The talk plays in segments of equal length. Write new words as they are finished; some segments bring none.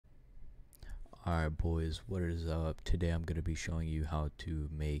Alright boys, what is up? Today I'm going to be showing you how to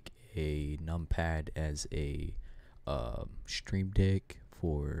make a numpad as a stream deck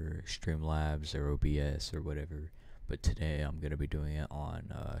for Streamlabs or OBS or whatever. But today I'm going to be doing it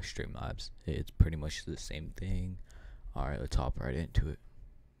on Streamlabs. It's pretty much the same thing. Alright, let's hop right into it.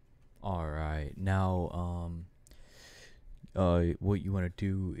 Alright, now what you want to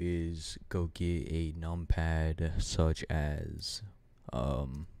do is go get a numpad such as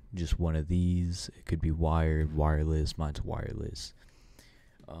just one of these. It could be wired, wireless. Mine's wireless.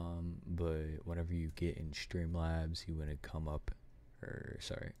 But whenever you get in Streamlabs, you want to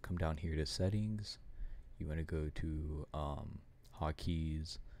come down here to settings. You want to go to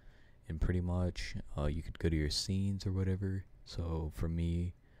hotkeys, and pretty much you could go to your scenes or whatever. So for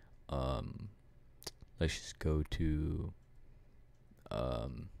me, let's just go to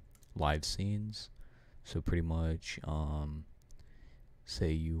live scenes. So pretty much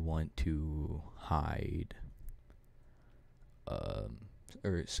say you want to hide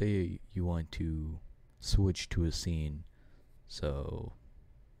or say you want to switch to a scene. So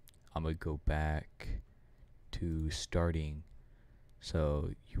I'm gonna go back to starting. So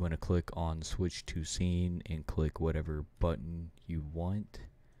you want to click on switch to scene and click whatever button you want.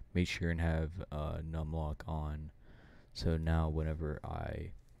 Make sure and have numlock on. So now whenever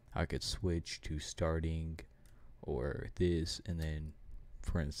I could switch to starting or this, and then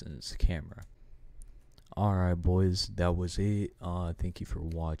for instance camera. Alright boys, that was it. Thank you for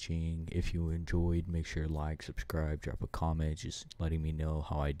watching. If you enjoyed, make sure to like, subscribe, drop a comment just letting me know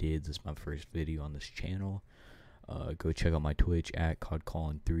how I did. This is my first video on this channel. Go check out my Twitch at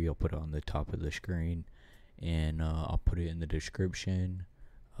CODCollin3. I'll put it on the top of the screen, and I'll put it in the description.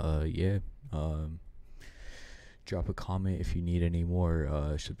 Drop a comment if you need any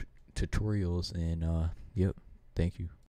more tutorials, and yep, thank you.